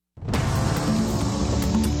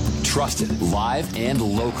Trusted, live, and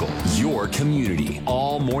local. Your community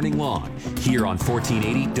all morning long here on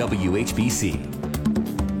 1480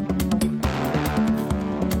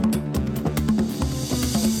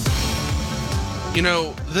 WHBC. You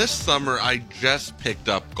know, this summer I just picked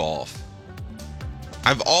up golf.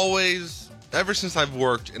 I've always, ever since I've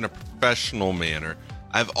worked in a professional manner,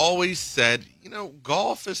 I've always said,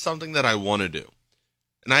 golf is something that I want to do.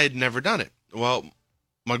 And I had never done it. Well,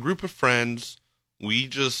 my group of friends,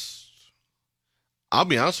 I'll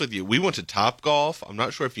be honest with you, we went to Topgolf. I'm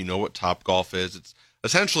not sure if you know what Topgolf is. It's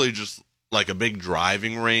essentially just like a big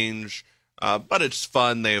driving range, but it's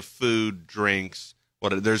fun. They have food, drinks.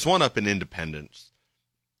 There's one up in Independence.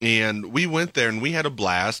 And we went there and we had a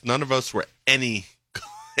blast. None of us were any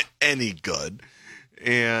good.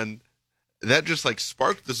 And that just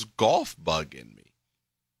sparked this golf bug in me.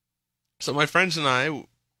 So my friends and I,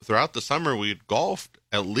 throughout the summer, we had golfed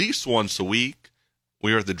at least once a week.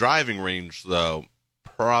 We were at the driving range, though,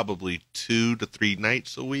 probably 2 to 3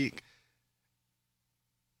 nights a week.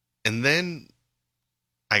 And then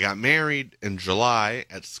I got married in July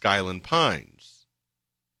at Skyland Pines,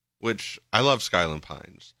 which I love Skyland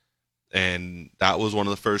Pines. And that was one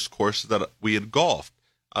of the first courses that we had golfed.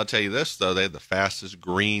 I'll tell you this, though, they had the fastest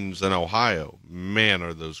greens in Ohio. Man,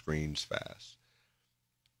 are those greens fast.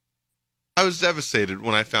 I was devastated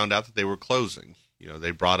when I found out that they were closing. They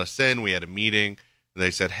brought us in, we had a meeting, and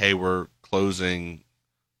they said, hey, we're closing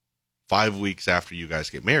 5 weeks after you guys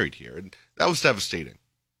get married here. And that was devastating.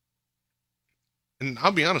 And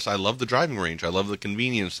I'll be honest, I love the driving range. I love the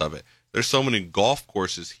convenience of it. There's so many golf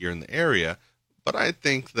courses here in the area, but I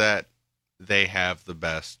think that they have the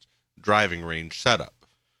best driving range setup.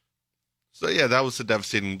 So yeah, that was a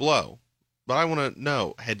devastating blow. But I want to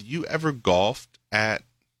know, had you ever golfed at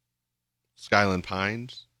Skyland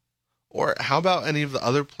Pines? Or how about any of the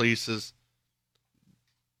other places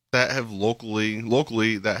that have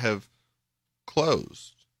locally that have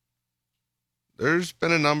closed? There's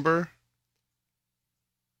been a number.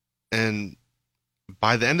 And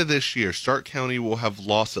by the end of this year, Stark County will have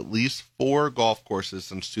lost at least 4 golf courses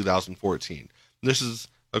since 2014. This is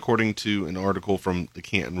according to an article from the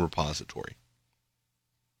Canton Repository.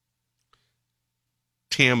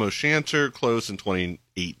 Tam O'Shanter closed in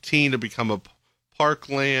 2018 to become a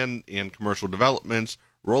parkland and commercial developments.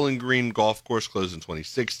 Rolling Green Golf Course closed in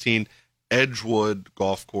 2016. Edgewood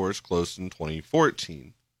Golf Course closed in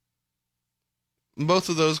 2014. Both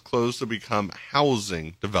of those closed to become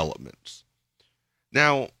housing developments.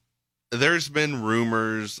 Now, there's been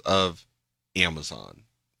rumors of Amazon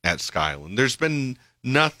at Skyland. There's been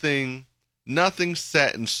nothing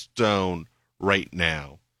set in stone right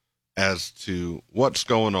now as to what's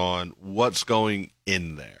going on, what's going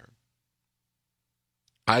in there.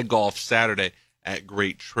 I golfed Saturday at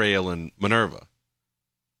Great Trail in Minerva.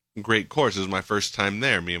 Great course. It was my first time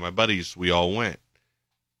there. Me and my buddies, we all went.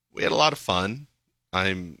 We had a lot of fun.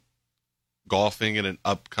 I'm golfing in an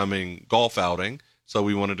upcoming golf outing, so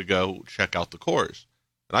we wanted to go check out the course.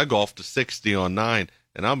 And I golfed a 60 on 9,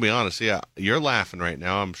 and I'll be honest, yeah, you're laughing right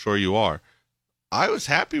now. I'm sure you are. I was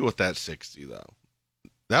happy with that 60, though.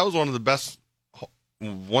 That was one of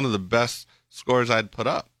the best scores I'd put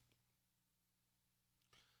up.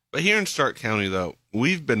 But here in Stark County, though,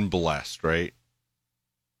 we've been blessed, right?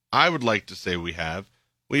 I would like to say we have.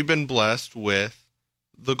 We've been blessed with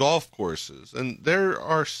the golf courses. And there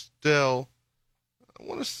are still, I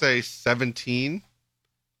want to say 17.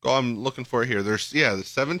 I'm looking for it here. There's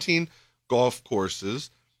 17 golf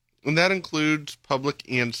courses. And that includes public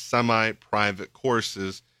and semi-private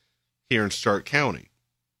courses here in Stark County.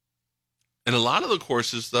 And a lot of the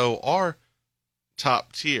courses, though, are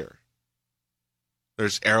top tier.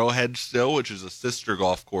 There's Arrowhead still, which is a sister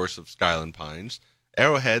golf course of Skyland Pines.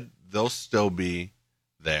 Arrowhead, they'll still be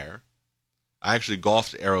there. I actually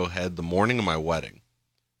golfed Arrowhead the morning of my wedding.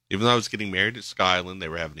 Even though I was getting married at Skyland, they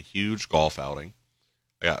were having a huge golf outing.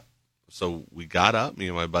 So we got up, me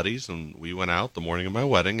and my buddies, and we went out the morning of my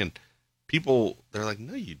wedding. And people, they're like,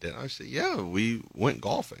 no, you didn't. I said, yeah, we went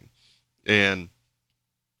golfing. And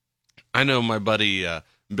I know my buddy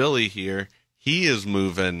Billy here, he is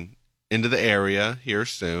moving into the area here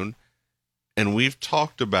soon. And we've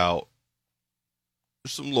talked about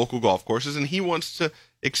some local golf courses, and he wants to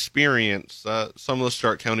experience some of the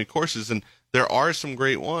Stark County courses. And there are some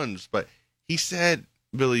great ones, but he said,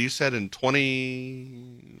 Billy, you said in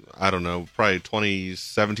probably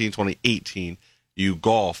 2017, 2018, you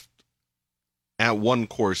golfed at one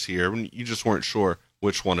course here, and you just weren't sure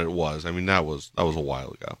which one it was. I mean, that was a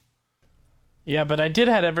while ago. Yeah, but I did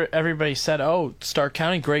have everybody said, oh, Stark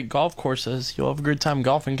County, great golf courses. You'll have a good time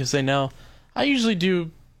golfing because they know. I usually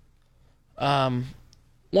do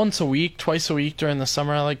once a week, twice a week during the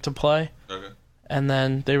summer I like to play. Okay. And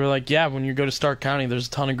then they were like, yeah, when you go to Stark County, there's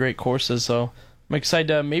a ton of great courses. So I'm excited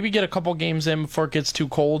to maybe get a couple games in before it gets too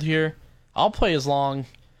cold here. I'll play as long.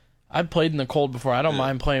 I've played in the cold before. I don't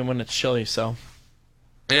mind playing when it's chilly. So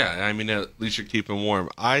yeah, I mean, at least you're keeping warm.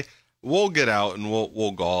 We'll get out and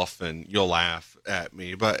we'll golf, and you'll laugh at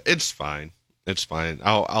me, but it's fine. It's fine.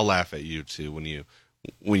 I'll laugh at you too when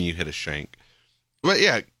you hit a shank. But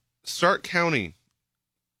yeah, Stark County,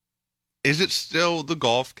 is it still the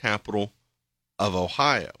golf capital of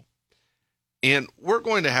Ohio? And we're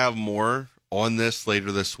going to have more on this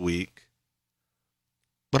later this week.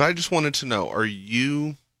 But I just wanted to know, are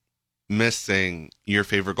you missing your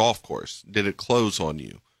favorite golf course? Did it close on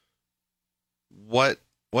you?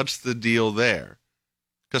 What's the deal there?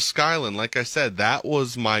 Because Skyland, like I said, that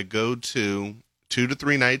was my go-to 2 to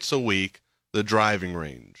 3 nights a week, the driving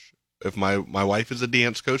range. If my wife is a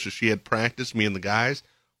dance coach, if she had practiced, me and the guys,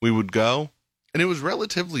 we would go. And it was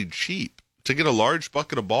relatively cheap. To get a large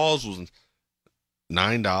bucket of balls was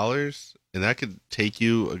 $9, and that could take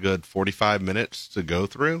you a good 45 minutes to go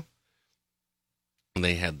through. And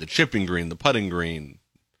they had the chipping green, the putting green,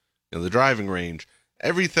 the driving range.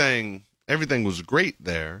 Everything was great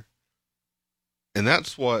there. And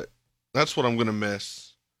that's what I'm going to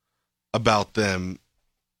miss about them.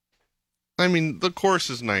 I mean, the course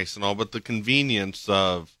is nice and all, but the convenience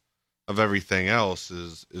of everything else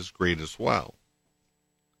is great as well.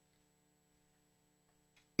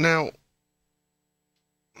 Now,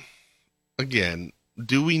 again,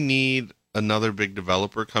 do we need another big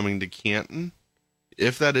developer coming to Canton?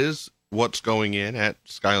 If that is what's going in at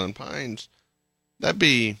Skyland Pines, that'd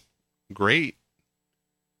be great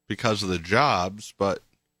because of the jobs, but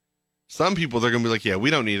some people, they're going to be like, yeah, we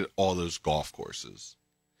don't need all those golf courses.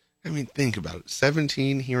 I mean, think about it.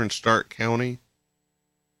 17 here in Stark County.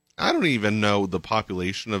 I don't even know the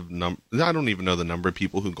population of I don't even know the number of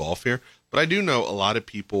people who golf here, but I do know a lot of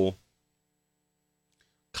people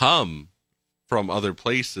come from other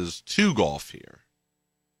places to golf here.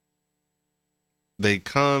 They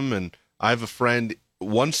come, and I have a friend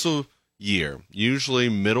once a year, usually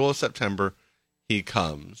middle of September, he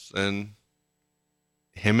comes, and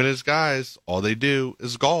him and his guys, all they do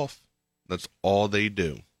is golf. That's all they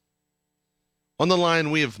do. On the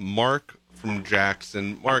line, we have Mark from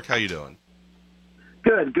Jackson. Mark, how you doing?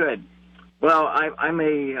 Good. Well, I'm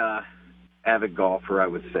a avid golfer, I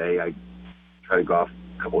would say. I try to golf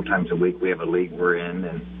a couple of times a week. We have a league we're in,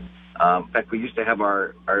 and in fact, we used to have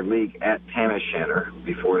our league at Tamashanner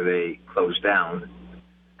before they closed down,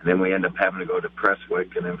 and then we ended up having to go to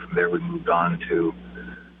Prestwick, and then from there we moved on to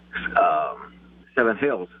Seven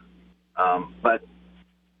Hills. But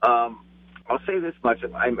I'll say this much: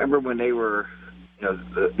 I remember when they were,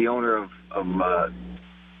 the owner of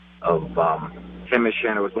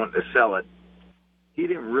Tamashanner was wanting to sell it. He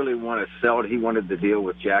didn't really want to sell it. He wanted to deal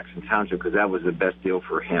with Jackson Township because that was the best deal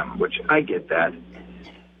for him, which I get that.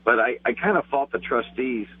 But I kind of fault the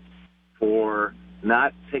trustees for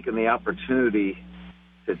not taking the opportunity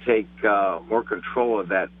to take more control of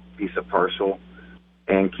that piece of parcel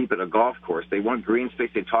and keep it a golf course. They want green space.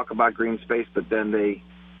 They talk about green space, but then they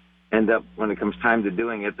end up, when it comes time to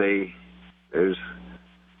doing it, there's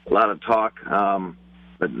a lot of talk,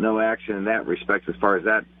 but no action in that respect as far as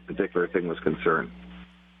that particular thing was concerned.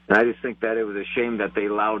 And I just think that it was a shame that they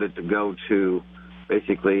allowed it to go to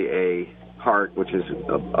basically a park, which is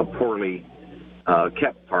a poorly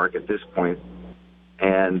kept park at this point,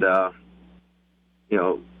 and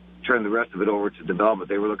turn the rest of it over to development.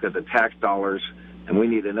 They were looking at the tax dollars, and we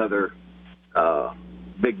need another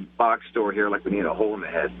big box store here, like we need a hole in the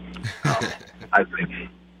head. I think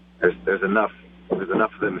there's enough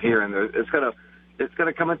of them here, and it's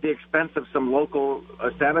gonna come at the expense of some local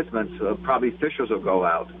establishments. Probably Fisher's will go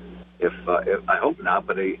out. If I hope not,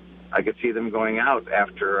 but I could see them going out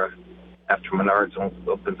after Menards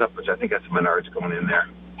opens up, which I think that's Menards going in there.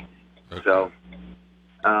 Okay. So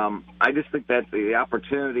I just think that the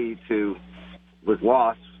opportunity was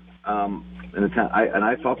lost, and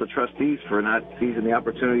I fault the trustees for not seizing the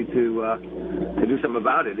opportunity to do something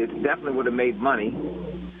about it. It definitely would have made money.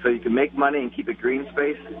 So you can make money and keep it green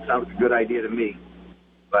space. It sounds like a good idea to me.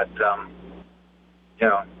 But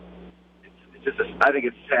it's just I think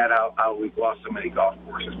it's sad how we've lost so many golf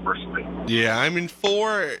courses personally. Yeah, I mean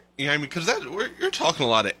because you're talking a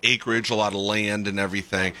lot of acreage, a lot of land and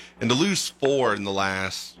everything, and to lose 4 in the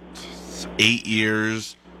last 8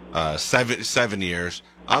 years, 7 years,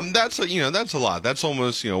 that's a lot. That's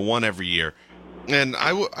almost one every year. And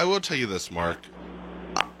I will tell you this, Mark.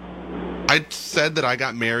 I said that I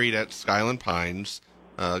got married at Skyland Pines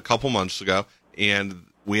a couple months ago, and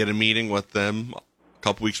we had a meeting with them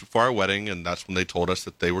couple weeks before our wedding, and that's when they told us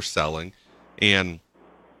that they were selling. And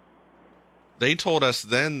they told us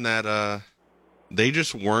then that they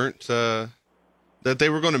just weren't, that they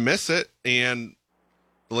were going to miss it. And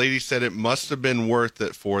the lady said it must have been worth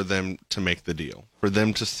it for them to make the deal, for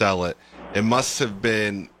them to sell it. It must have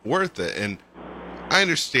been worth it. And I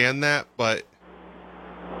understand that, but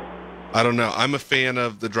I don't know. I'm a fan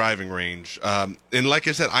of the driving range. And like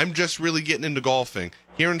I said, I'm just really getting into golfing.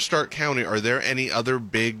 Here in Stark County, are there any other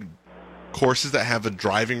big courses that have a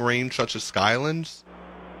driving range such as Skylands?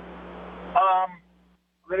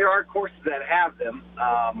 There are courses that have them.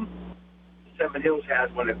 Seven Hills has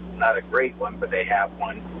one. It's not a great one, but they have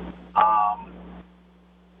one. Of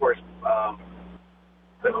course, the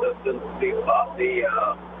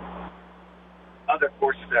other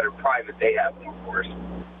courses that are private, they have them, of course.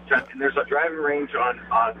 And there's a driving range on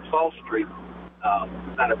 12th Street.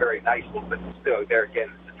 It's not a very nice one, but still, there again,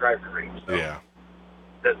 it's a driving range. So Yeah.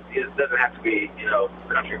 It doesn't have to be,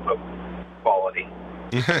 country club quality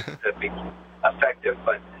to be effective.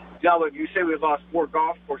 But, when you say we lost 4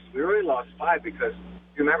 golf courses, we really lost 5 because,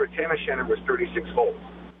 you remember, Tamashanner was 36 holes.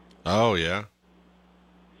 Oh, yeah.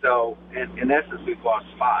 So, in essence, we've lost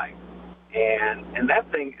 5. And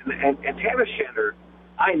that thing, and Tamashanner,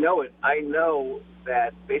 I know it. I know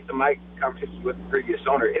that based on my conversations with the previous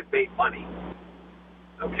owner, it made money.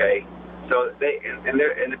 Okay? So,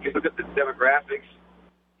 and if you look at the demographics,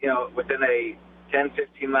 within a 10,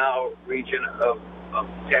 15-mile region of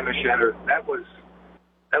Tamashanner, that was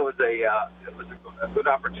a good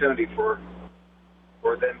opportunity for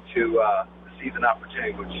them to seize an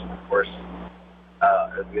opportunity, which of course,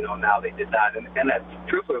 as we know now, they did not. And that's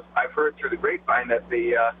truthfully, I've heard through the grapevine that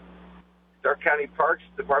the Stark County Parks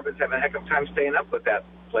Department's having a heck of a time staying up with that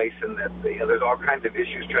place, and that there's all kinds of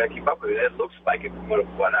issues trying to keep up with it. It looks like it from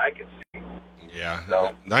what I can see. Yeah.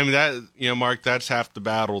 So, I mean, that, Mark, that's half the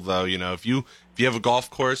battle, though. If you have a golf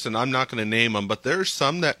course, and I'm not going to name them, but there's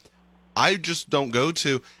some that I just don't go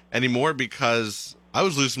to anymore because I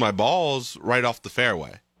was losing my balls right off the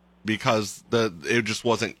fairway because it just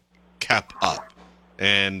wasn't kept up.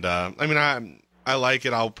 And, I like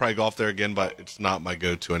it. I'll probably golf there again, but it's not my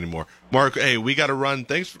go-to anymore. Mark, hey, we got to run.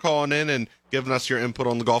 Thanks for calling in and giving us your input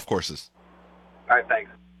on the golf courses. all right,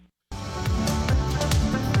 thanks.